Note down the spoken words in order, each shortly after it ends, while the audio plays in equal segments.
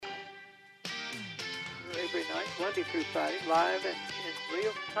every night, Monday through Friday, live and in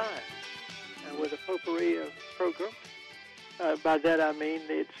real time, with a potpourri of programs. By that I mean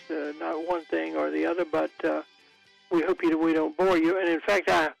it's not one thing or the other, but we hope we don't bore you. And in fact,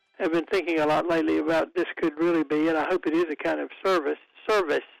 I have been thinking a lot lately about this could really be, and I hope it is a kind of service,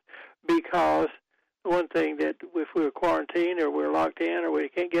 because one thing that if we're quarantined or we're locked in or we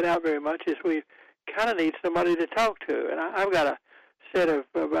can't get out very much is we kind of need somebody to talk to. And I've got a set of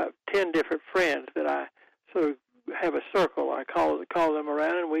about 10 different friends that I sort of have a circle. I call them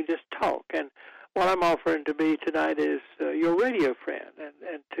around, and we just talk. And what I'm offering to be tonight is your radio friend,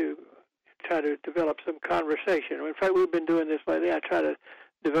 and to try to develop some conversation. In fact, we've been doing this lately. I try to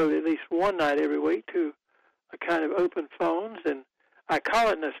devote at least one night every week to a kind of open phones, and I call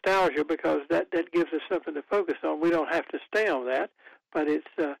it nostalgia because that gives us something to focus on. We don't have to stay on that, but it's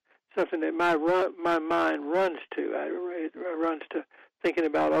something that my mind runs to. It runs to thinking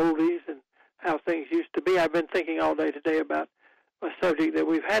about oldies and how things used to be. I've been thinking all day today about a subject that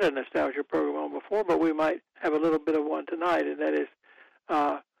we've had a nostalgia program on before, but we might have a little bit of one tonight, and that is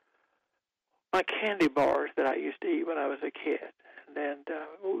my candy bars that I used to eat when I was a kid. And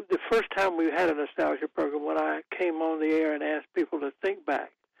the first time we had a nostalgia program, when I came on the air and asked people to think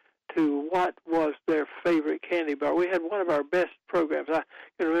back to what was their favorite candy bar, we had one of our best programs. I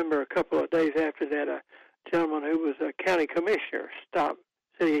can remember a couple of days after that, a gentleman who was a county commissioner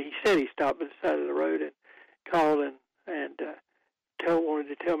he said he stopped at the side of the road and called and wanted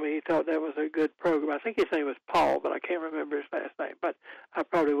to tell me he thought that was a good program. I think his name was Paul, but I can't remember his last name. But I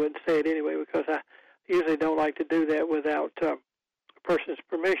probably wouldn't say it anyway because I usually don't like to do that without a person's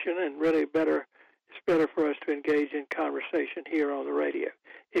permission, and really it's better for us to engage in conversation here on the radio.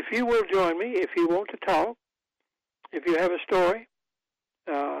 If you will join me, if you want to talk, if you have a story,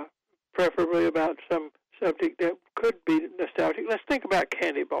 preferably about some subject that could be nostalgic, let's think about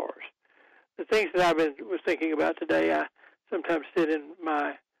candy bars. The things that I was thinking about today, I sometimes sit in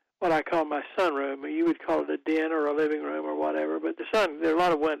what I call my sunroom. You would call it a den or a living room or whatever, but there are a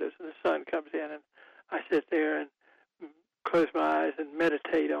lot of windows, and the sun comes in, and I sit there and close my eyes and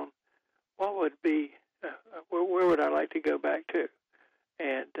meditate on what would be, where would I like to go back to?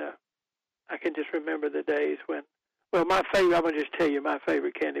 And I can just remember the days when, I'm going to just tell you, my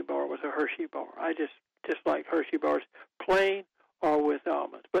favorite candy bar was a Hershey bar. I just like Hershey bars, plain or with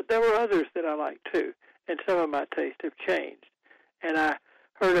almonds. But there were others that I liked too, and some of my tastes have changed. And I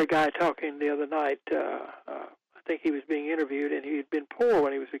heard a guy talking the other night, I think he was being interviewed, and he had been poor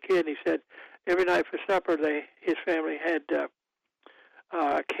when he was a kid, and he said every night for supper his family had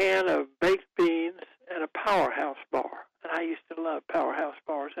a can of baked beans and a Powerhouse bar. And I used to love Powerhouse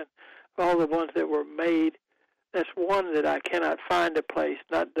bars, and all the ones that were made. That's one that I cannot find a place,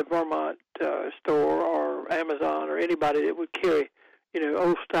 not the Vermont store or Amazon or anybody that would carry,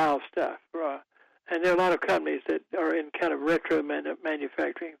 old-style stuff. And there are a lot of companies that are in kind of retro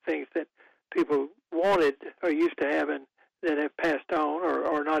manufacturing, things that people wanted or used to have and that have passed on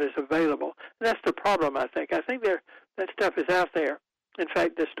or not as available. And that's the problem, I think. I think that stuff is out there. In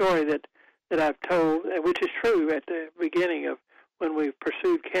fact, the story that I've told, which is true at the beginning of when we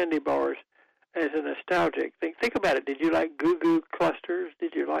pursued candy bars, as a nostalgic thing. Think about it. Did you like Goo Goo Clusters?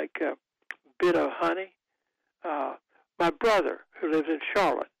 Did you like Bit of Honey? My brother, who lives in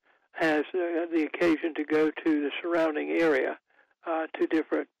Charlotte, has the occasion to go to the surrounding area to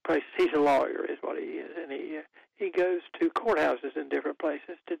different places. He's a lawyer, is what he is, and he goes to courthouses in different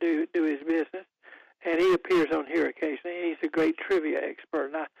places to do his business, and he appears on here occasionally. He's a great trivia expert,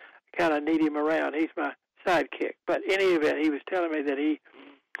 and I kind of need him around. He's my sidekick. But in any event, he was telling me that he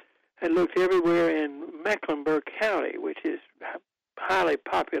had looked everywhere in Mecklenburg County, which is highly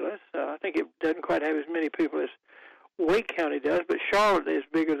populous. I think it doesn't quite have as many people as Wake County does, but Charlotte is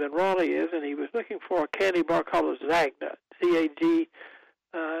bigger than Raleigh is, and he was looking for a candy bar called a Zagnut, Z-A-G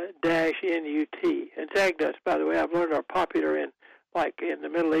 -N-U-T. And Zagnuts, by the way, I've learned are popular in the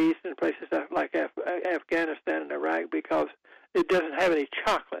Middle East and places like Afghanistan and Iraq because it doesn't have any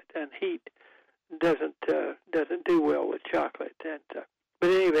chocolate, and heat doesn't do well with chocolate. And but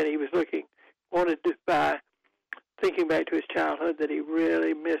in any event, he was wanted to buy, thinking back to his childhood, that he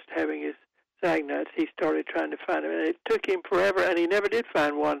really missed having his Zagnuts. He started trying to find them, and it took him forever, and he never did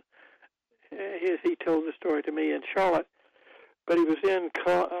find one, as he told the story to me in Charlotte. But he was in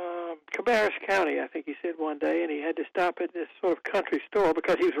Cabarrus County, I think he said one day, and he had to stop at this sort of country store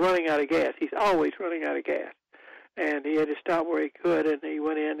because he was running out of gas. He's always running out of gas. And he had to stop where he could, and he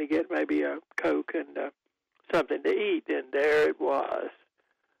went in to get maybe a Coke and something to eat, and there it was.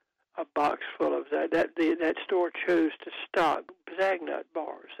 A box full of that store chose to stock Zagnut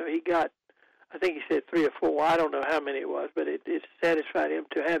bars. So he got, I think he said 3 or 4. I don't know how many it was, but it satisfied him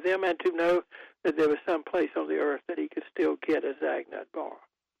to have them and to know that there was some place on the earth that he could still get a Zagnut bar.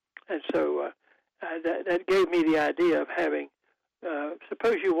 And so that gave me the idea of having,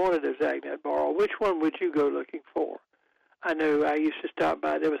 suppose you wanted a Zagnut bar, which one would you go looking for? I know I used to stop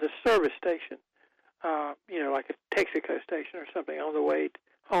by, there was a service station, like a Texaco station or something on the way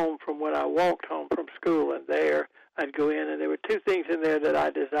home from when I walked home from school, and there I'd go in, and there were two things in there that I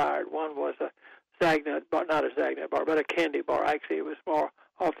desired. One was a Zagnut bar, not a Zagnut bar, but a candy bar. Actually, it was more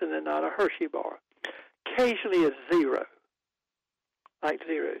often than not a Hershey bar. Occasionally a Zero, like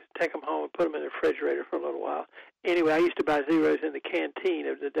Zeros. Take them home and put them in the refrigerator for a little while. Anyway, I used to buy Zeros in the canteen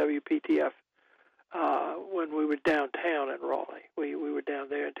of the WPTF when we were downtown in Raleigh. We were down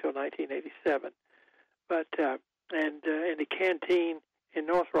there until 1987. But in the canteen in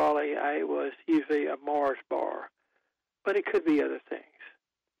North Raleigh, I was usually a Mars bar, but it could be other things.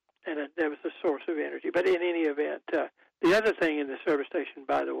 And that was a source of energy. But in any event, the other thing in the service station,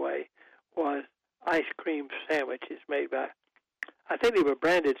 by the way, was ice cream sandwiches made by, I think they were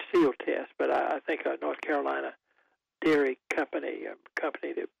branded Seal Test, but I think a North Carolina dairy company, a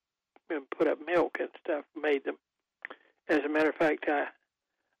company that put up milk and stuff, made them. As a matter of fact, I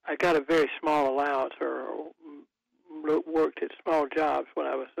got a very small allowance or worked at small jobs when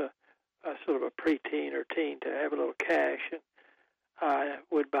I was a sort of a preteen or teen to have a little cash, and I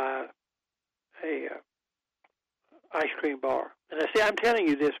would buy a ice cream bar. And I see, I'm telling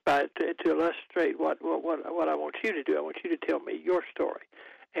you this to illustrate what I want you to do. I want you to tell me your story,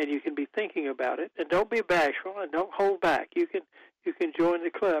 and you can be thinking about it. And don't be bashful, and don't hold back. You can join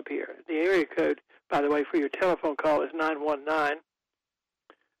the club here. The area code, by the way, for your telephone call is 919-860-9783.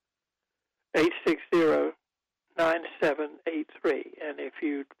 And if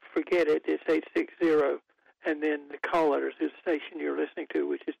you forget it, it's 860, and then the call letters is the station you're listening to,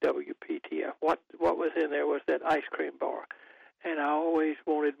 which is WPTF. What was in there was that ice cream bar. And I always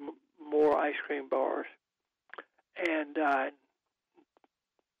wanted more ice cream bars. And I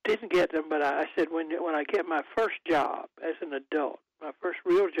didn't get them, but I said when I get my first job as an adult, my first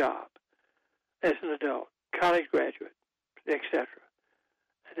real job as an adult, college graduate, etc.,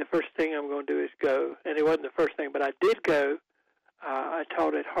 the first thing I'm going to do is go. And it wasn't the first thing, but I did go. I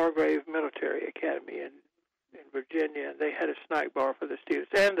taught at Hargrave Military Academy in Virginia, and they had a snack bar for the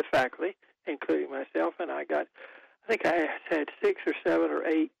students and the faculty, including myself, and I think I had 6 or 7 or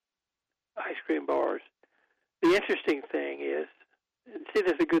 8 ice cream bars. The interesting thing is, see,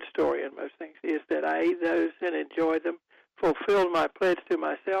 there's a good story in most things, is that I ate those and enjoyed them, fulfilled my pledge to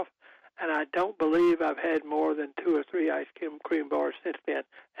myself, and I don't believe I've had more than 2 or 3 ice cream bars since then,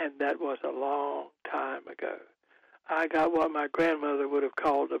 and that was a long time ago. I got what my grandmother would have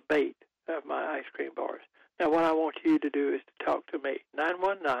called a bait of my ice cream bars. Now, what I want you to do is to talk to me.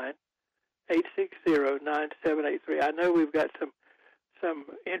 919-860-9783. I know we've got some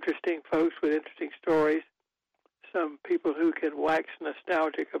interesting folks with interesting stories, some people who can wax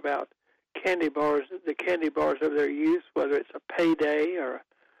nostalgic about candy bars, the candy bars of their youth, whether it's a Payday or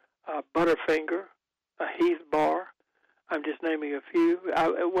a Butterfinger, a Heath bar. I'm just naming a few.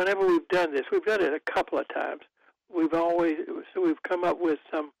 Whenever we've done this, we've done it a couple of times. We've come up with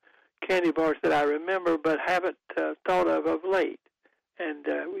some candy bars that I remember but haven't thought of late. And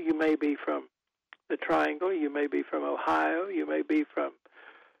you may be from the Triangle, you may be from Ohio, you may be from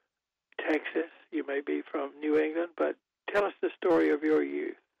Texas, you may be from New England, but tell us the story of your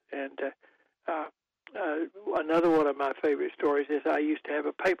youth. And another one of my favorite stories is I used to have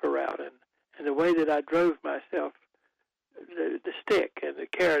a paper route, and the way that I drove myself, the stick and the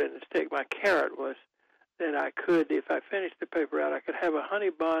carrot and the stick, my carrot was that I could, if I finished the paper route, I could have a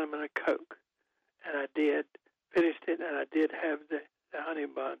honey bun and a Coke. And I did, finished it, and I did have the honey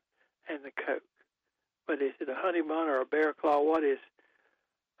bun and the Coke. But is it a honey bun or a Bear Claw? What is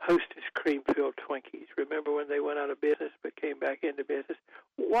Hostess cream-filled Twinkies? Remember when they went out of business but came back into business?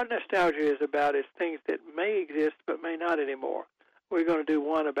 What nostalgia is about is things that may exist but may not anymore. We're going to do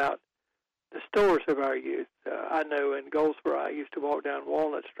one about the stores of our youth. I know in Goldsboro I used to walk down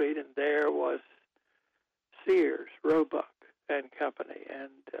Walnut Street, and there was Sears, Roebuck and Company,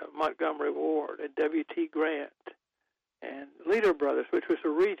 and Montgomery Ward, and W.T. Grant, and Leader Brothers, which was a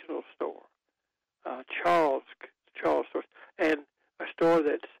regional store, Charles stores, and a store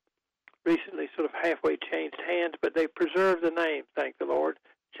that's recently sort of halfway changed hands, but they preserved the name, thank the Lord,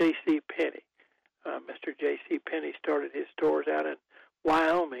 J.C. Penney. Mr. J.C. Penney started his stores out in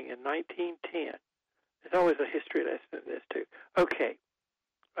Wyoming in 1910. There's always a history lesson in this, too. Okay,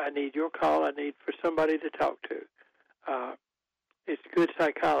 I need your call. I need for somebody to talk to. It's good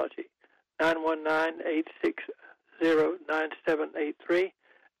psychology. 919-860-9783.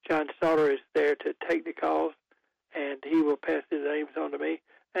 John Sauter is there to take the calls, and he will pass his names on to me.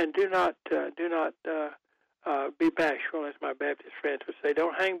 and do not be bashful, as my Baptist friends would say.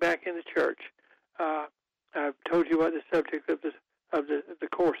 Don't hang back in the church. I've told you what the subject of the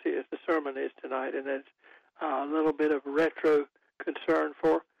course is, the sermon is tonight, and that's a little bit of retro concern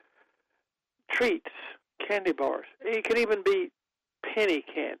for treats, candy bars. It can even be penny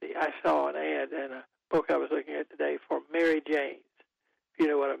candy. I saw an ad in a book I was looking at today for Mary Jane's. If you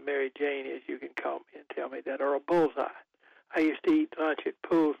know what a Mary Jane is, you can call me and tell me that, or a bullseye. I used to eat lunch at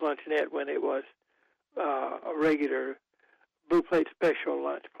Poole's Luncheonette when it was a regular Blue Plate Special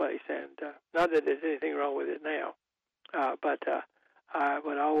lunch place, and not that there's anything wrong with it now, but I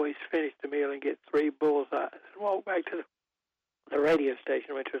would always finish the meal and get 3 bullseyes and walk back to the radio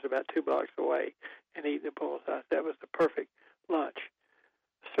station, which was about 2 blocks away, and eat the bullseyes. That was the perfect lunch,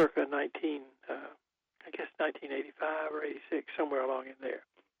 circa 1985 or 86, somewhere along in there.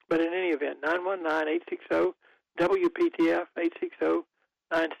 But in any event, 919-860-WPTF,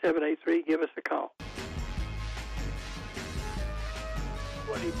 860-9783. Give us a call.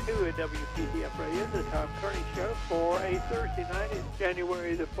 22 at WPTF Radio, the Tom Kearney Show, for a Thursday night. It's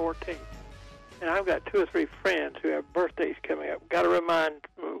January the 14th. And I've got 2 or 3 friends who have birthdays coming up. Got to remind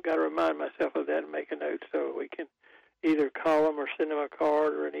myself of that and make a note so we can either call them or send them a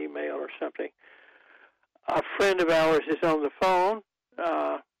card or an email or something. A friend of ours is on the phone.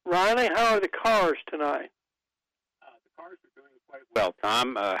 Riley, how are the cars tonight? The cars are doing quite well,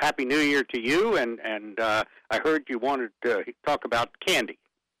 Tom. Happy New Year to you, and I heard you wanted to talk about candy.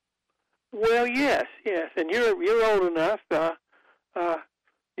 Well, yes, and you're old enough.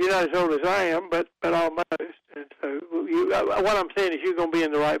 You're not as old as I am, but almost. And so, what I'm saying is, you're going to be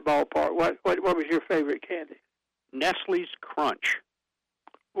in the right ballpark. What was your favorite candy? Nestle's Crunch.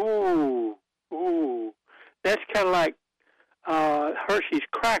 Ooh, that's kind of like Hershey's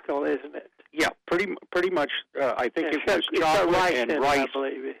Crackle, isn't it? Yeah, pretty much. I think it was chocolate and rice. I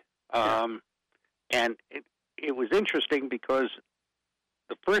believe it. And it was interesting because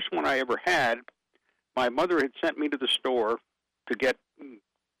the first one I ever had, my mother had sent me to the store to get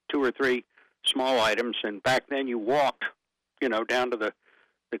 2 or 3 small items, and back then you walked, down to the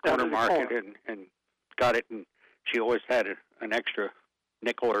corner market and got it, and she always had an extra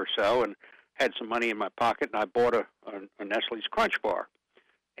nickel or so, and had some money in my pocket, and I bought a Nestle's Crunch bar.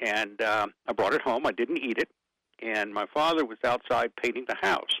 And I brought it home. I didn't eat it. And my father was outside painting the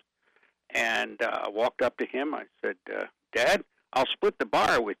house. And I walked up to him. I said, Dad, I'll split the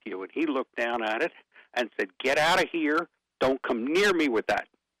bar with you. And he looked down at it and said, get out of here. Don't come near me with that.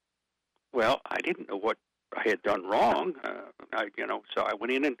 Well, I didn't know what I had done wrong. So I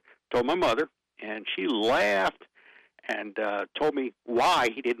went in and told my mother, and she laughed and told me why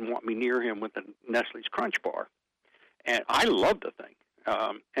he didn't want me near him with the Nestle's Crunch bar. And I loved the thing.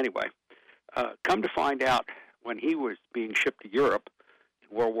 Anyway, come to find out, when he was being shipped to Europe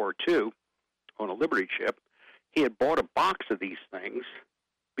in World War II on a Liberty ship, he had bought a box of these things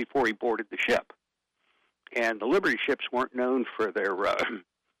before he boarded the ship. And the Liberty ships weren't known for their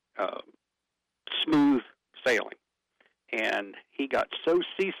smooth sailing. And he got so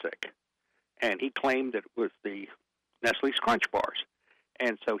seasick, and he claimed that it was the Nestle's Crunch bars.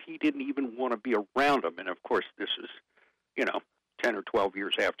 And so he didn't even want to be around them. And, of course, this is, 10 or 12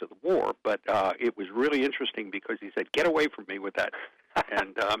 years after the war. But it was really interesting because he said, get away from me with that.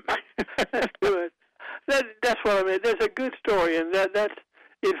 And that's good. That's what I mean. There's a good story, and that's,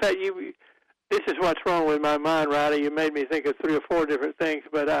 in fact, this is what's wrong with my mind, Riley. You made me think of 3 or 4 different things,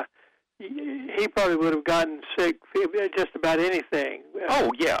 but he probably would have gotten sick just about anything.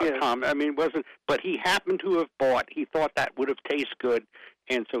 Oh, yeah, Tom. I mean, but he happened to have bought, he thought that would have tasted good,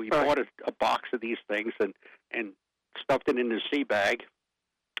 and so he bought a box of these things and stuffed it in his sea bag.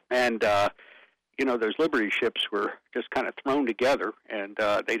 And, those Liberty ships were just kind of thrown together, and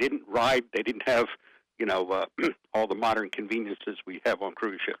they didn't ride, they didn't have, all the modern conveniences we have on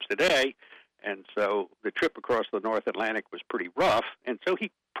cruise ships today. And so the trip across the North Atlantic was pretty rough, and so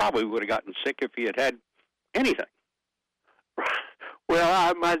he probably would have gotten sick if he had anything.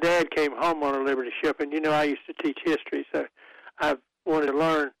 Well, my dad came home on a Liberty ship, and, I used to teach history, so I wanted to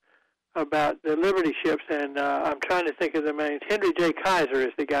learn about the Liberty ships, and I'm trying to think of the names. Henry J. Kaiser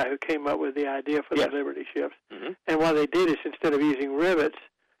is the guy who came up with the idea for the Liberty ships. Mm-hmm. And what they did is, instead of using rivets,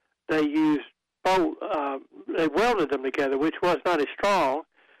 they used they welded them together, which was not as strong,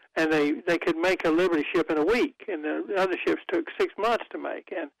 and they could make a Liberty ship in a week, and the other ships took 6 months to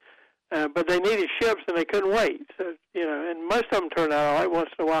make. And but they needed ships, and they couldn't wait. So and most of them turned out all right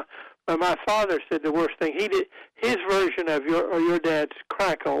once in a while. But my father said the worst thing he did. His version of your dad's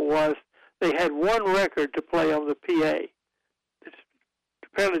Crackle was they had one record to play on the PA.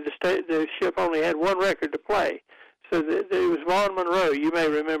 Apparently the ship only had one record to play. So it was Vaughn Monroe. You may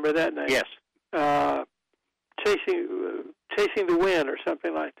remember that name. Yes. Chasing the Wind or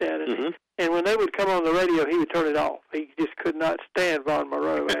something like that. And, Mm-hmm. and when they would come on the radio, he would turn it off. He just could not stand Vaughn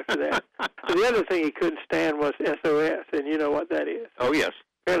Monroe after that. So the other thing he couldn't stand was SOS, and you know what that is. Oh, yes.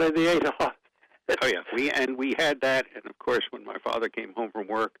 Apparently they ate a lot. Oh, yeah. We had that, and of course, when my father came home from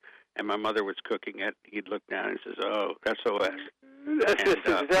work and my mother was cooking it, he'd look down and says, "Oh, SOS." That's just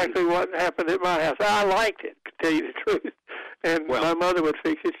exactly what happened at my house. I liked it, to tell you the truth. And my mother would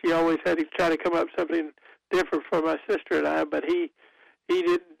fix it. She always had to try to come up with something different for my sister and I, but he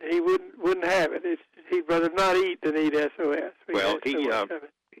didn't. He wouldn't have it. He'd rather not eat than eat SOS.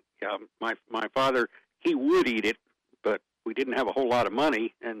 My father, he would eat it, but we didn't have a whole lot of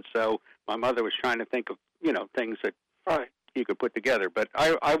money, and so my mother was trying to think of things that he could put together. But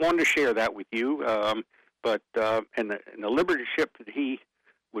I wanted to share that with you. But and the Liberty ship that he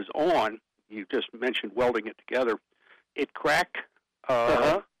was on, you just mentioned welding it together. It cracked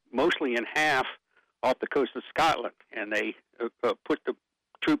mostly in half off the coast of Scotland, and they put the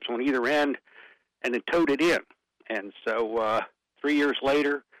troops on either end and then towed it in. And so 3 years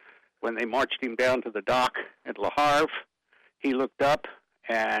later, when they marched him down to the dock at Le Havre, he looked up,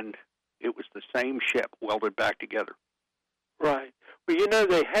 and it was the same ship welded back together. Right. Well,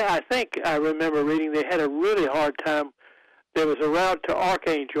 they had, I think I remember reading, they had a really hard time. There was a route to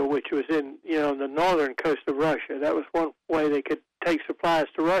Archangel, which was in, the northern coast of Russia. That was one way they could take supplies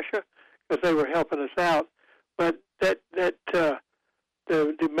to Russia because they were helping us out. But the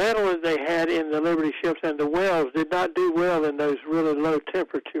metal that they had in the Liberty ships and the welds did not do well in those really low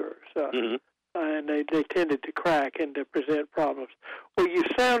temperatures. And they tended to crack and to present problems. Well, you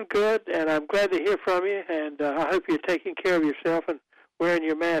sound good, and I'm glad to hear from you, and I hope you're taking care of yourself and wearing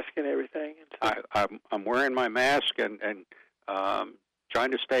your mask and everything. And so, I'm wearing my mask and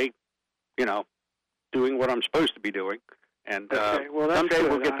trying to stay, doing what I'm supposed to be doing. And someday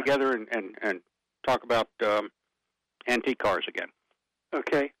we'll get together and talk about antique cars again.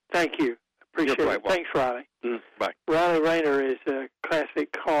 Okay. Thank you. Appreciate it. Welcome. Thanks, Riley. Bye. Riley Rayner is a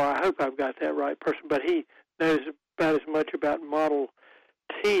classic car. I hope I've got that right person, but he knows about as much about Model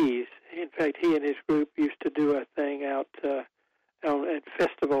Ts. In fact, he and his group used to do a thing out at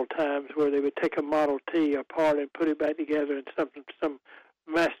festival times where they would take a Model T apart and put it back together in some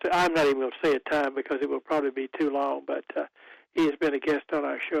master. I'm not even going to say a time because it will probably be too long, but he has been a guest on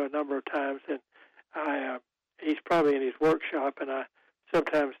our show a number of times, and he's probably in his workshop, and I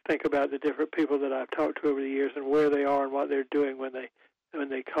sometimes think about the different people that I've talked to over the years and where they are and what they're doing when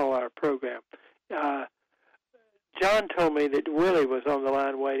they call our program. John told me that Willie was on the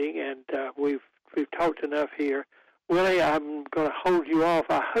line waiting, and we've talked enough here. Willie, I'm going to hold you off.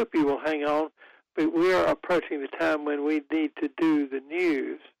 I hope you will hang on, but we are approaching the time when we need to do the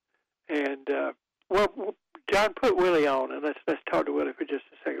news. And John, put Willie on, and let's talk to Willie for just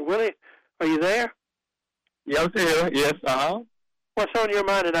a second. Willie, are you there? Yeah, I'm here. Yes. What's on your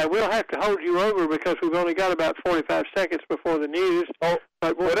mind tonight? We'll have to hold you over because we've only got about 45 seconds before the news. Oh,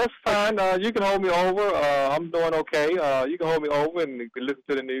 but that's fine. You can hold me over. I'm doing okay. You can hold me over and listen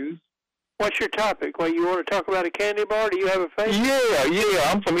to the news. What's your topic? Well, you want to talk about a candy bar? Do you have a face?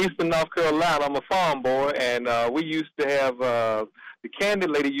 Yeah. I'm from Eastern North Carolina. I'm a farm boy, and we used to have the candy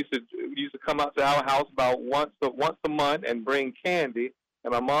lady used to come out to our house about once a month and bring candy.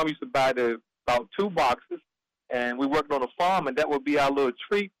 And my mom used to buy about 2 boxes. And we worked on a farm, and that would be our little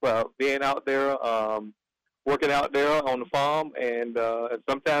treat for being out there, working out there on the farm. And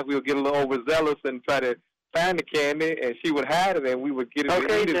sometimes we would get a little overzealous and try to find the candy, and she would hide it, and we would get it.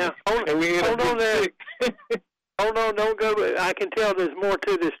 Okay, now, hold on there. Hold on, don't go. I can tell there's more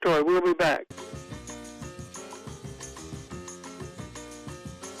to this story. We'll be back.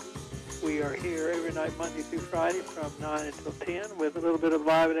 We are here every night, Monday through Friday, from 9 until 10, with a little bit of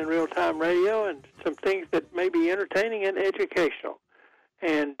live and in real-time radio and some things that may be entertaining and educational.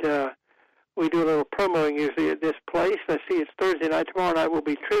 And we do a little promoing usually at this place. Let's see, it's Thursday night. Tomorrow night will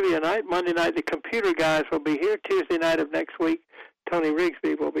be trivia night. Monday night, the computer guys will be here. Tuesday night of next week, Tony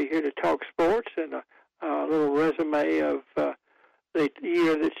Rigsby will be here to talk sports and a little resume of the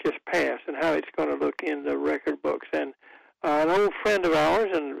year that's just passed and how it's going to look in the record books. And an old friend of ours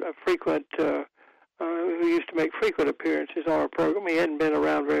and a frequent, who used to make frequent appearances on our program. He hadn't been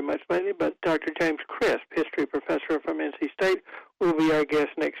around very much lately, but Dr. James Crisp, history professor from NC State, will be our guest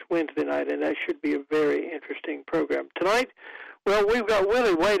next Wednesday night, and that should be a very interesting program. Tonight, well, we've got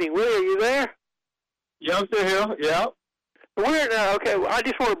Willie waiting. Willie, are you there? Yeah, I'm still here. Yeah. Okay, I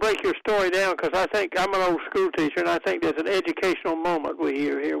just want to break your story down because I think I'm an old school teacher, and I think there's an educational moment we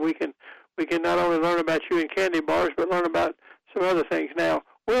hear here. We can not only learn about you in candy bars, but learn about some other things. Now,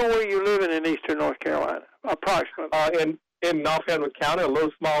 Where were you living in eastern North Carolina, approximately? In Northampton County, a little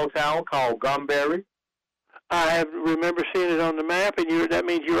small town called Gumberry. I remember seeing it on the map, and that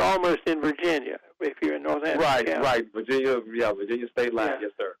means you're almost in Virginia if you're in Northampton County. Right, Virginia, Virginia state line,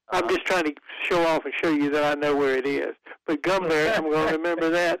 yes, sir. I'm just trying to show off and show you that I know where it is. But Gumberry, I'm going to remember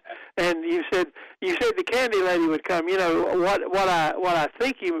that. And you said the candy lady would come. You know what I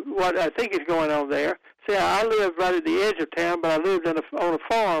think is going on there. See, I lived right at the edge of town, but I lived on a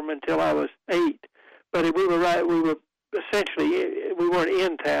farm until I was 8. But we were essentially, we weren't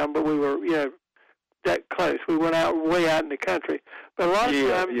in town, but we were that close. We went way out in the country. But a lot of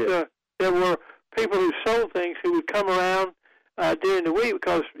times there were people who sold things who would come around during the week,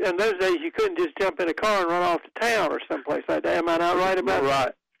 because in those days you couldn't just jump in a car and run off to town or someplace like that. Am I not right about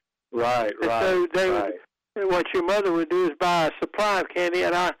that? Right. So they would, what your mother would do is buy a supply of candy,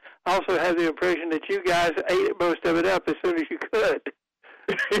 and I also have the impression that you guys ate most of it up as soon as you could.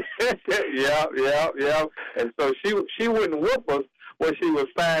 Yeah. And so she wouldn't whoop us. What she would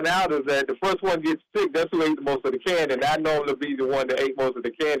find out is that the first one gets sick, that's who ate the most of the candy, and I normally be the one that ate most of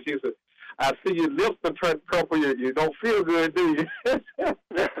the candy. She said, I see your lips are turned purple. You don't feel good, do you? Yeah,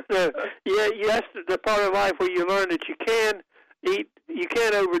 that's the part of life where you learn that you can eat. You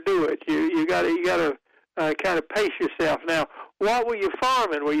can't overdo it. You got to kind of pace yourself. Now, what were you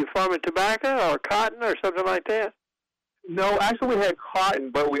farming? Were you farming tobacco or cotton or something like that? No, actually we had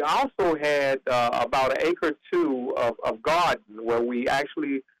cotton, but we also had about an acre or two of garden where we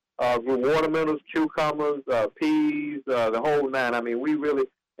actually grew watermelons, cucumbers, peas, the whole nine. I mean, we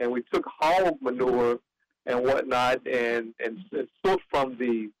took hog manure and whatnot and soot from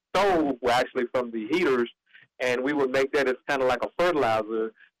the stove, well, actually from the heaters, and we would make that as kind of like a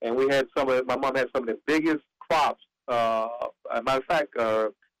fertilizer. And we had my mom had some of the biggest crops. As a matter of fact,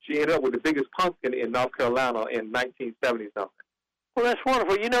 she ended up with the biggest pumpkin in North Carolina in 1970-something. Well, that's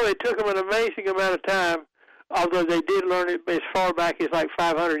wonderful. You know, it took them an amazing amount of time, although they did learn it as far back as like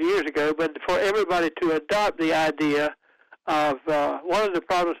 500 years ago, but for everybody to adopt the idea of one of the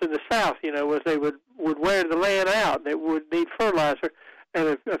problems in the South, was they would wear the land out. They would need fertilizer,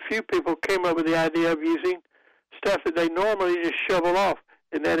 and a few people came up with the idea of using stuff that they normally just shovel off,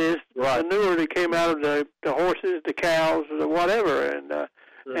 and that is manure that came out of the horses, the cows, or whatever, and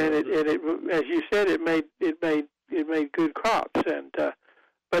it, as you said, it made good crops. And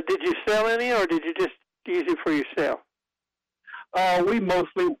but did you sell any, or did you just use it for yourself? We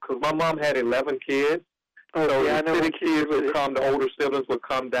mostly, because my mom had 11 kids. Oh, so yeah, I know. The kids would come, the older siblings would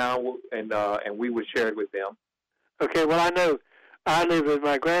come down, and we would share it with them. Okay, well, I know I lived with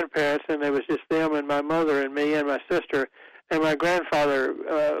my grandparents, and there was just them and my mother and me and my sister. And my grandfather,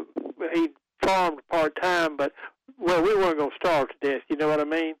 he farmed part-time, but, well, we weren't going to starve to death, you know what I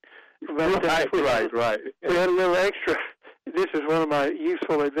mean? But, right. We had a little extra. This is one of my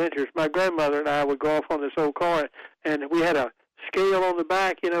useful adventures. My grandmother and I would go off on this old car, and we had a scale on the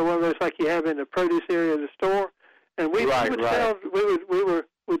back, one of those like you have in the produce area of the store, and we would sell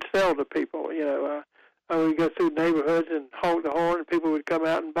to people. We'd go through neighborhoods and honk the horn, and people would come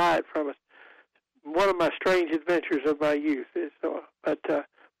out and buy it from us. One of my strange adventures of my youth is, but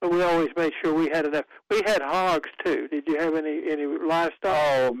we always made sure we had enough. We had hogs too. Did you have any livestock?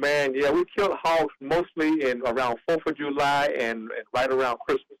 Oh man, yeah, we killed hogs mostly around 4th of July and right around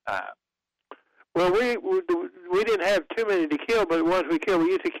Christmas time. Well, we didn't have too many to kill, but the ones we killed,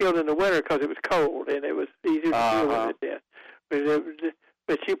 we used to kill in the winter because it was cold and it was easier to deal with it then.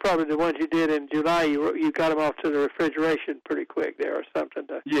 But you probably, the ones you did in July, you got them off to the refrigeration pretty quick there or something.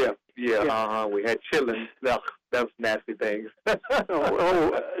 Yeah. We had chitlins. That was nasty things. Well,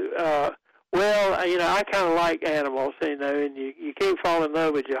 I kind of like animals, and you can't fall in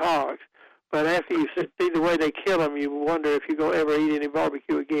love with your hogs. But after you see the way they kill them, you wonder if you're going to ever eat any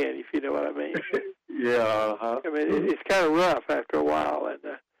barbecue again, if you know what I mean. Yeah. I mean, it's kind of rough after a while, and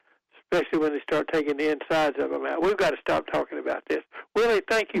especially when they start taking the insides of them out. We've got to stop talking about this. Willie,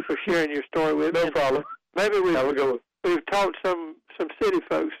 thank you for sharing your story with me. No problem. Maybe we've taught some city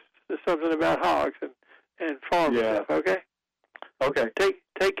folks something about hogs and farm stuff, okay? Okay.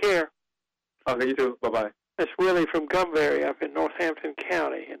 Take care. Okay, you too. Bye-bye. That's Willie from Gumberry up in Northampton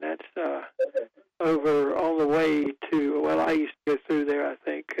County, and that's over on the way to, well, I used to go through there, I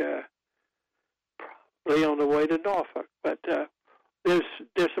think, probably on the way to Norfolk. But there's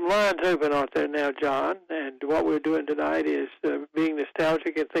some lines open, aren't there now, John? And what we're doing tonight is being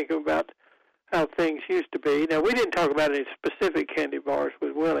nostalgic and thinking about how things used to be. Now, we didn't talk about any specific candy bars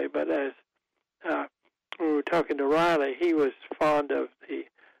with Willie, but as we were talking to Riley, he was fond of the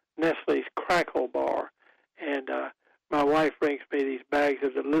Nestle's Crackle Bar. And my wife brings me these bags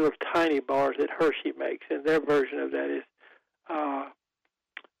of the little tiny bars that Hershey makes, and their version of that is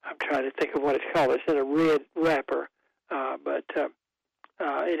trying to think of what it's called. It's in a red wrapper, but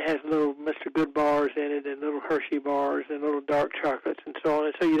it has little Mr. Good bars in it, and little Hershey bars, and little dark chocolates, and so on.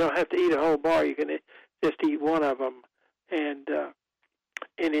 And so you don't have to eat a whole bar. You can just eat one of them. And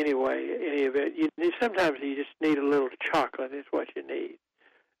in any event, sometimes you just need a little chocolate. Is what you need.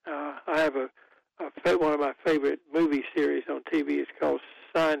 I have one of my favorite movie series on TV. It's called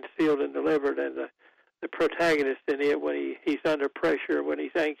Signed, Sealed, and Delivered, and the protagonist in it, when he's under pressure, when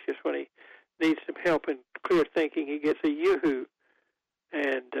he's anxious, when he needs some help and clear thinking, he gets a Yoo-hoo.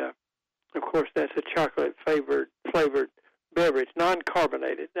 And, of course, that's a chocolate-flavored beverage,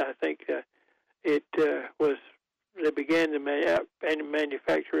 non-carbonated. I think they began to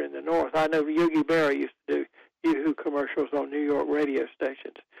manufacture in the North. I know Yogi Berra used to do Yoo-hoo commercials on New York radio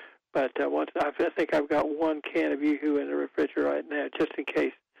stations. But I think I've got one can of Yoo-hoo in the refrigerator right now, just in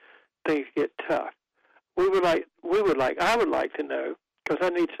case things get tough. I would like to know, because I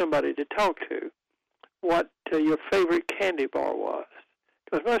need somebody to talk to, what your favorite candy bar was.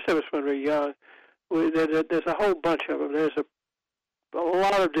 Because most of us, when we're young, there's a whole bunch of them. There's a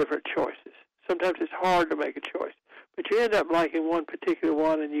lot of different choices. Sometimes it's hard to make a choice. But you end up liking one particular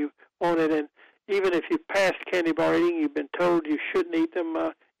one, and you want it. And even if you pass candy bar eating, you've been told you shouldn't eat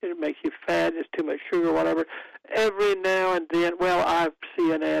them, it makes you fat, it's too much sugar, whatever. Every now and then, I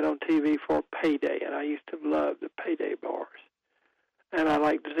see an ad on TV for Payday, and I used to love the Payday bars. And I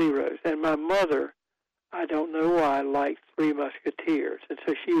liked Zeros. And my mother, I don't know why, liked Three Musketeers. And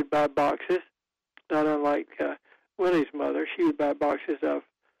so she would buy boxes, not unlike Willie's mother. She would buy boxes of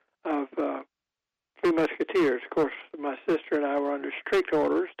Three Musketeers. Of course, my sister and I were under strict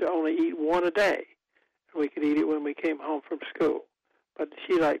orders to only eat one a day. We could eat it when we came home from school. But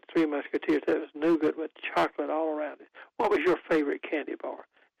she liked Three Musketeers. That was nougat with chocolate all around it. What was your favorite candy bar?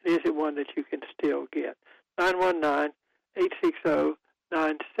 And is it one that you can still get?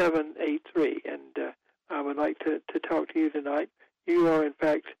 919-860-9783. And I would like to talk to you tonight. You are, in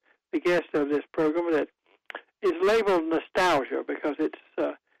fact, the guest of this program that is labeled nostalgia because it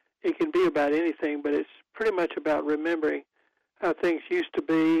can be about anything, but it's pretty much about remembering how things used to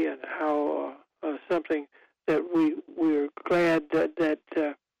be and how something that we're glad that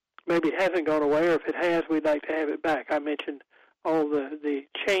maybe it hasn't gone away, or if it has, we'd like to have it back. I mentioned all the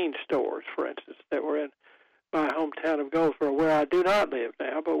chain stores, for instance, that were in my hometown of Goldsboro, where I do not live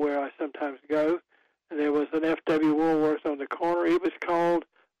now, but where I sometimes go. And there was an F.W. Woolworth on the corner. It was called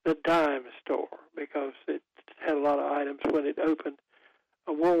the Dime Store because it had a lot of items when it opened.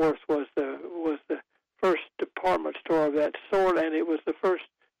 Woolworth was the first department store of that sort, and it was the first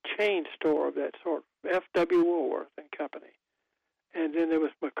chain store of that sort, F.W. Woolworth and Company. And then there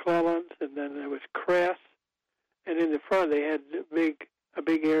was McClellan's, and then there was Crest. And in the front they had a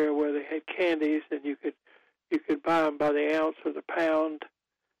big area where they had candies, and you could buy them by the ounce or the pound,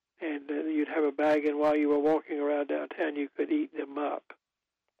 and you'd have a bag, and while you were walking around downtown, you could eat them up.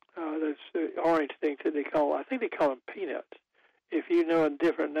 Those orange things that I think they call them peanuts, if you know a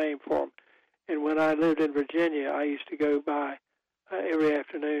different name for them. And when I lived in Virginia, I used to go by every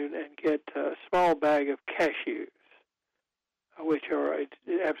afternoon and get a small bag of cashews, which are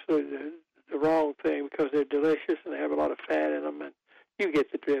absolutely the wrong thing because they're delicious and they have a lot of fat in them, and you get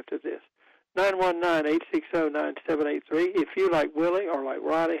the drift of this. 919-860-9783. If you, like Willie or like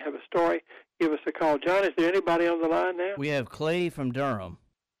Ronnie, have a story, give us a call. John, is there anybody on the line now? We have Clay from Durham.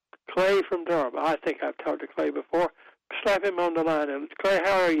 Clay from Durham. I think I've talked to Clay before. Slap him on the line. Clay,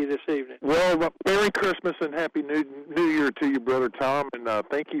 how are you this evening? Well, Merry Christmas and Happy New Year to you, Brother Tom, and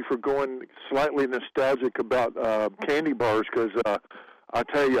thank you for going slightly nostalgic about candy bars because I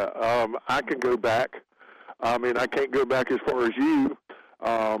tell you, I can go back. I mean, I can't go back as far as you,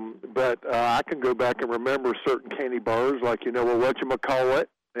 but I can go back and remember certain candy bars like, whatchamacallit.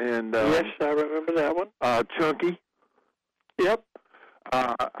 And, yes, I remember that one. Chunky. Yep.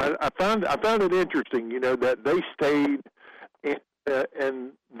 I found it interesting, that they stayed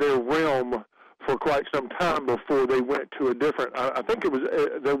in their realm for quite some time before they went to a different. I think it was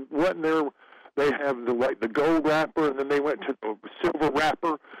they have the gold wrapper, and then they went to the silver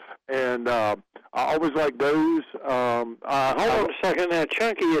wrapper, and I always liked those. Hold on a second. Now,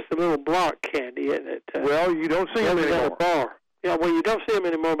 Chunky is the little block candy, isn't it? Well, you don't see them anymore. A bar. Yeah, well, you don't see them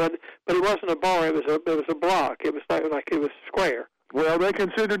anymore, but it wasn't a bar. It was a block. It was like it was square. Well, they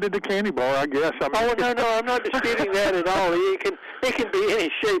considered it a candy bar, I guess. No, I'm not disputing that at all. It can be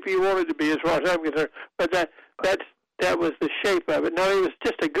any shape you want it to be, as far as I'm concerned. But that was the shape of it. No, it was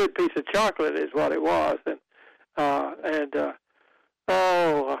just a good piece of chocolate, is what it was. I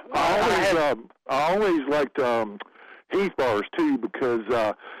always liked Heath bars too because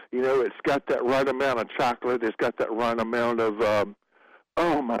it's got that right amount of chocolate. It's got that right amount of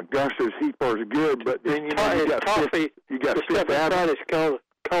Oh my gosh, those Heath bars are good, but then you got toffee. You got the Fifth Avenue. It's called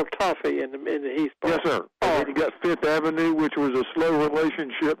toffee in the Heath bar. Yes, sir. And then you got Fifth Avenue, which was a slow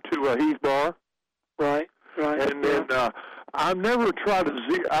relationship to a Heath bar. Right. And then I've never tried a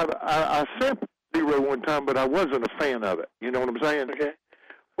zero. I sampled zero one time, but I wasn't a fan of it. You know what I'm saying? Okay.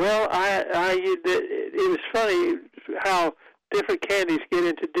 Well, it was funny how different candies get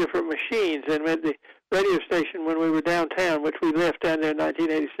into different machines. And at the radio station when we were downtown, which we left down there in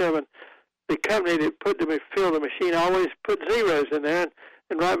 1987, the company that filled the machine always put zeros in there,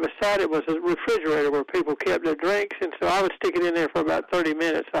 and right beside it was a refrigerator where people kept their drinks, and so I would stick it in there for about 30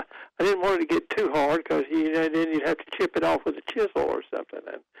 minutes. I didn't want it to get too hard because then you'd have to chip it off with a chisel or something.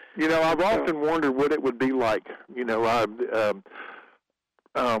 And I've often wondered what it would be like. Willy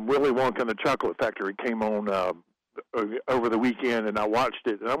Wonka and the Chocolate Factory came on over the weekend, and I watched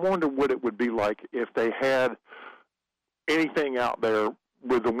it, and I wondered what it would be like if they had anything out there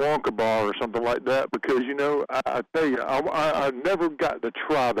with the Wonka bar or something like that, because, I tell you, I never got to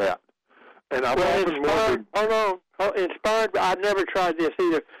try that. And I've often wondered... Inspired by, I've never tried this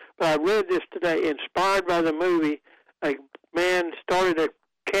either, but I read this today, inspired by the movie, a man started a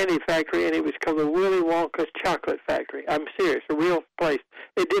candy factory, and it was called the Willy Wonka's Chocolate Factory. I'm serious, a real place.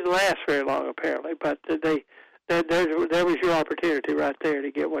 It didn't last very long, apparently, but there was your opportunity right there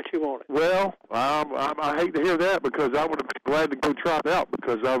to get what you wanted. Well, I hate to hear that, because I would have been glad to go try it out,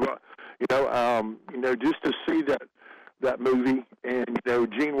 because I've, just to see that movie, and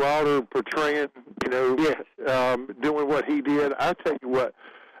Gene Wilder portraying, doing what he did. I tell you what,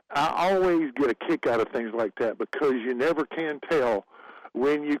 I always get a kick out of things like that, because you never can tell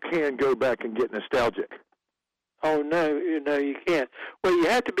when you can go back and get nostalgic. Oh no, you can't. Well, you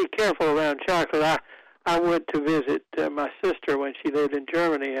have to be careful around chocolate. I went to visit my sister when she lived in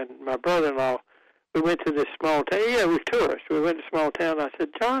Germany, and my brother-in-law. We went to this small town. Yeah, we were tourists. We went to a small town. And I said,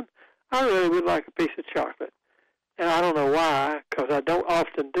 John, I really would like a piece of chocolate. And I don't know why, because I don't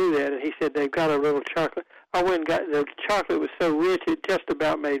often do that. And he said, they've got a little chocolate. I went and got the chocolate was so rich it just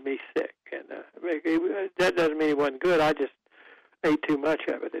about made me sick. And that doesn't mean it wasn't good. I just ate too much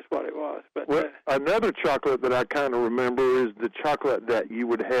of it is what it was. But another chocolate that I kind of remember is the chocolate that you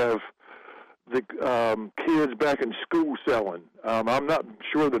would have the kids back in school selling. I'm not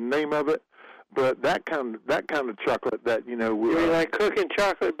sure the name of it, but that kind of chocolate that you mean like cooking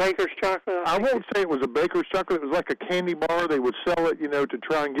chocolate, baker's chocolate? I won't say it was a baker's chocolate. It was like a candy bar. They would sell it, to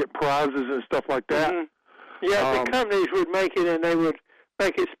try and get prizes and stuff like that. Mm-hmm. Yeah, the companies would make it, and they would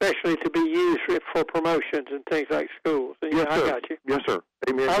make it specially to be used for promotions and things like schools. And, yes, sir. I got you. Yes, sir.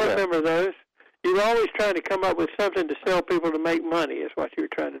 Amen. I remember those. You were always trying to come up with something to sell people to make money is what you were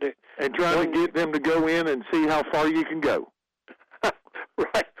trying to do. And trying to get them to go in and see how far you can go.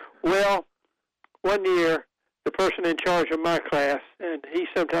 Right. Well, one year, the person in charge of my class, and he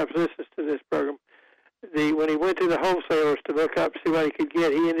sometimes listens to this program, when he went to the wholesalers to look up, see what he could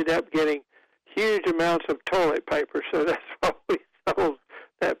get, he ended up getting huge amounts of toilet paper. So that's what we sold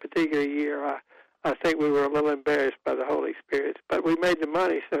that particular year. I think we were a little embarrassed by the whole experience, but we made the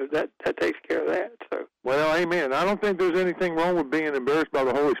money, so that takes care of that. So. Well, amen. I don't think there's anything wrong with being embarrassed by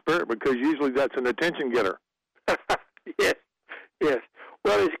the Holy Spirit, because usually that's an attention getter. Yes.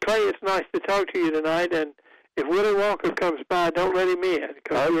 Well, Clay, it's nice to talk to you tonight, and if Willy Wonka comes by, don't let him in.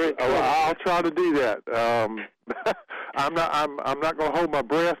 I'll try to do that. I'm not going to hold my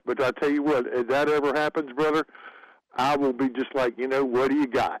breath, but I tell you what, if that ever happens, brother, I will be just like, what do you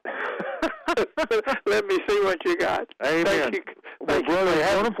got? Let me see what you got. Amen. Thank you. Well, brother,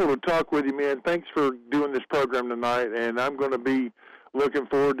 it's wonderful to talk with you, man. Thanks for doing this program tonight, and I'm going to be looking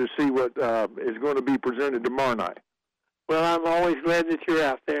forward to see what is going to be presented tomorrow night. Well, I'm always glad that you're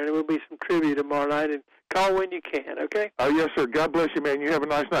out there, and there will be some trivia tomorrow night, and call when you can, okay? Oh, yes, sir. God bless you, man. You have a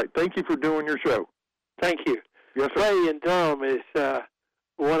nice night. Thank you for doing your show. Thank you. Yes, sir. Clay in Durham is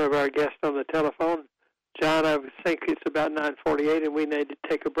one of our guests on the telephone. John, I think it's about 9:48, and we need to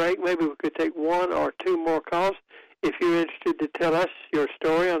take a break. Maybe we could take one or two more calls. If you're interested to tell us your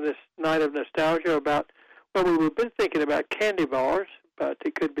story on this night of nostalgia about, well, we've been thinking about candy bars, but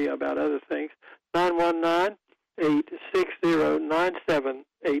it could be about other things.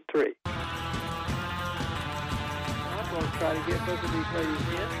 919-860-9783. I'm going to try to get both of these ladies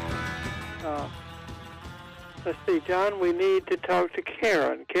in. Let's see, John, we need to talk to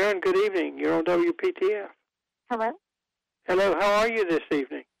Karen. Karen, good evening. You're on WPTF. Hello. Hello, how are you this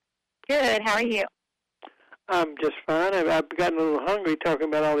evening? Good, how are you? I'm just fine. I've gotten a little hungry talking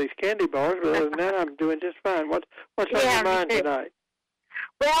about all these candy bars, but other than that, I'm doing just fine. What's on your mind tonight?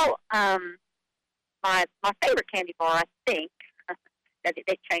 Well, my favorite candy bar, I think, that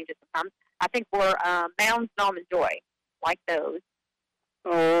they change it sometimes, I think were Mounds Almond Joy, like those.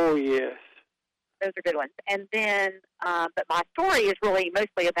 Oh, yes. Those are good ones. And then, but my story is really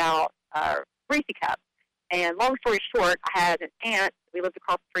mostly about Reese Cups. And long story short, I had an aunt we lived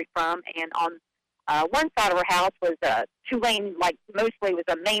across the street from, and on one side of her house was a two-lane, like mostly was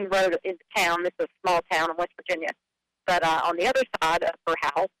a main road into town. This was a small town in West Virginia. But on the other side of her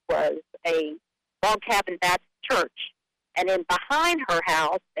house was a log cabin Baptist church. And then behind her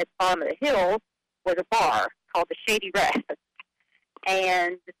house, at the bottom of the hill, was a bar called the Shady Rest.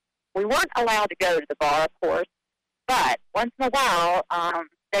 And we weren't allowed to go to the bar, of course, but once in a while,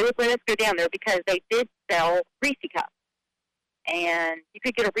 they would let us go down there because they did sell Reese Cups. And you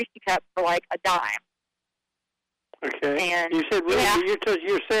could get a Reese Cup for like a dime. Okay. And, you said Reese, yeah.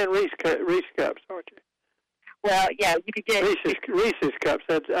 you're saying Reese Cups, aren't you? Well, yeah, you could get Reese's Cups.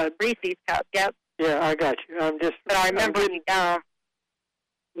 Reese's Cups, yep. Yeah, I got you. But I remember,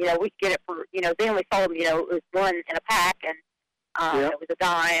 you know, we'd get it for, you know, they only sold them, you know, it was one in a pack, and it was a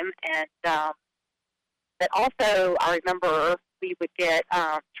dime. And but also, I remember we would get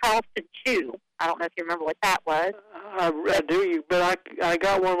Charleston Chew. I don't know if you remember what that was. I do, but I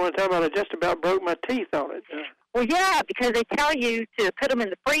got one time, and I just about broke my teeth on it. Well, yeah, because they tell you to put them in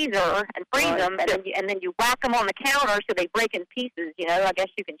the freezer and freeze them, and then you whack them on the counter so they break in pieces. You know, I guess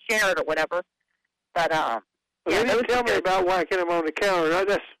you can share it or whatever. But well, they didn't tell me about whacking them on the counter.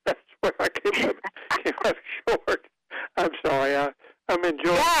 That's where I came up short. I'm sorry. I'm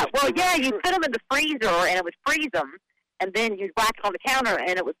enjoying. Yeah, well, yeah, you put them in the freezer and it would freeze them, and then you'd whack it on the counter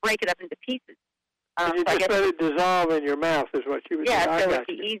and it would break it up into pieces. And you just let it dissolve in your mouth is what you would do. Yeah, so it'd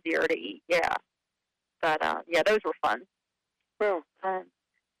be easier to eat. Yeah. But yeah, those were fun. Well, I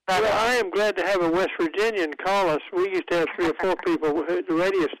am glad to have a West Virginian call us. We used to have 3 or 4 people at the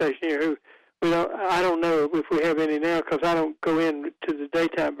radio station here who I don't know if we have any now because I don't go in to the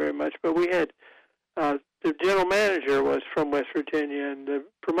daytime very much. But we had the general manager was from West Virginia and the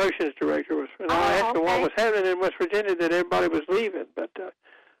promotions director was. And I asked them what was happening in West Virginia that everybody was leaving, but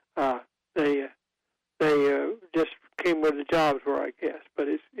they just came where the jobs were, I guess. But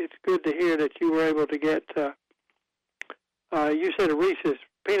it's good to hear that you were able to get. You said a Reese's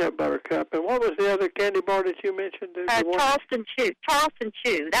peanut butter cup, and what was the other candy bar that you mentioned? Charleston Chew. Charleston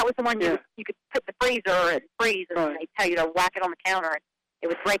Chew. That was the one you could put in the freezer and freeze, and they tell you to whack it on the counter, and it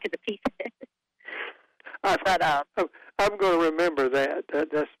would break into pieces. I'm going to remember that. I'm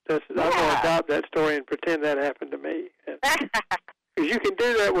going to adopt that story and pretend that happened to me. Because you can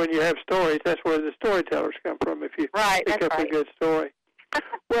do that when you have stories. That's where the storytellers come from. If you pick up a good story.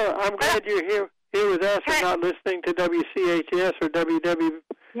 Well, I'm glad you're here with us and not listening to WCHS or WW.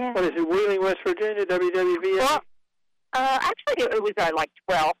 Yeah. What is it? Wheeling, West Virginia. WWVA. Well, actually, it was like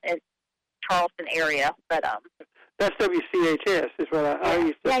 12 in Charleston area, but that's WCHS is what I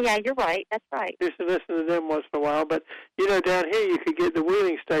used to. Yeah, you're right. That's right. Used to listen to them once in a while, but you know, down here you could get the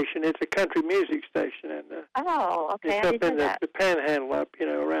Wheeling station. It's a country music station, and okay, it's I up in the Panhandle, up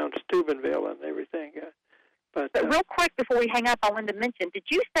around Steubenville and everything. But real quick before we hang up, I wanted to mention: did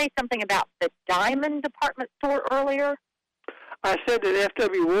you say something about the Diamond department store earlier? I said that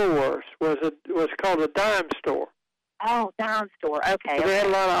F.W. Woolworths was called a dime store. Oh, dime store. Okay. So they had a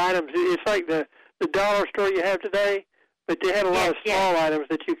lot of items. It's like the dollar store you have today, but they had a lot of small items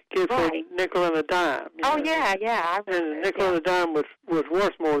that you could get for a nickel and a dime. Oh, know? Yeah. And a nickel and a dime was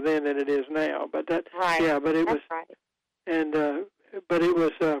worth more then than it is now. But that, but it was, and but it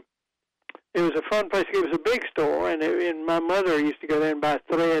was a fun place. It was a big store, and my mother used to go there and buy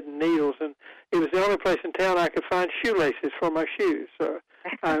thread and needles, and it was the only place in town I could find shoelaces for my shoes. So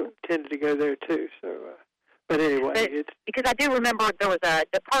I tended to go there too. So. But anyway, because I do remember there was a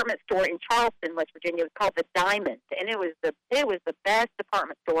department store in Charleston, West Virginia. It was called the Diamond, and it was the best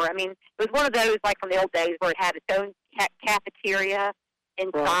department store. I mean, it was one of those like from the old days where it had its own cafeteria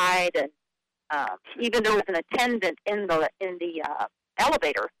inside, and even there was an attendant in the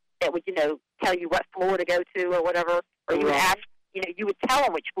elevator that would tell you what floor to go to or whatever, or you would ask, you would tell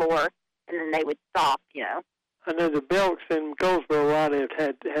them which floor, and then they would stop. I know the Belks in Goldsboro where I lived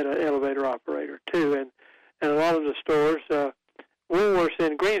had an elevator operator too, and a lot of the stores, Woolworths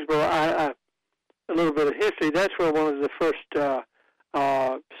in Greensboro, a little bit of history, that's where one of the first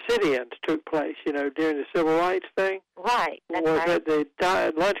sit-ins took place, during the Civil Rights thing. Right, that's was at the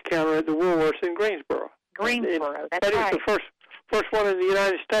lunch counter at the Woolworths in Greensboro. Greensboro, that's right. That is the first one in the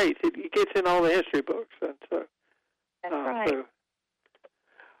United States. It gets in all the history books. And so, that's right. So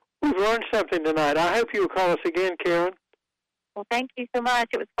we've learned something tonight. I hope you will call us again, Karen. Well, thank you so much.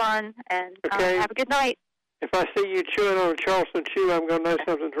 It was fun, and have a good night. If I see you chewing on a Charleston Chew, I'm going to know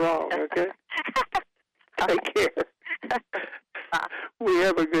something's wrong, okay? Take care. We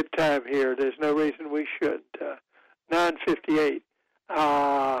have a good time here. There's no reason we shouldn't. 9:58.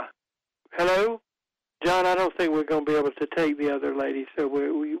 Hello? John, I don't think we're going to be able to take the other lady, so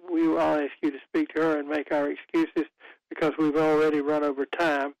I'll ask you to speak to her and make our excuses because we've already run over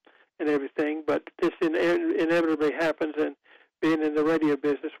time and everything. But this inevitably happens, and being in the radio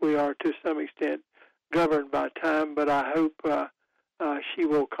business, we are to some extent governed by time. But I hope she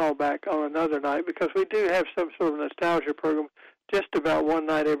will call back on another night because we do have some sort of nostalgia program just about one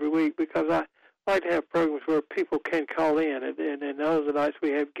night every week because I like to have programs where people can call in, and other nights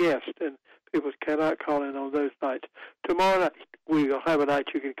we have guests, and people cannot call in on those nights. Tomorrow night, we'll have a night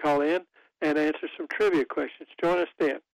you can call in and answer some trivia questions. Join us then.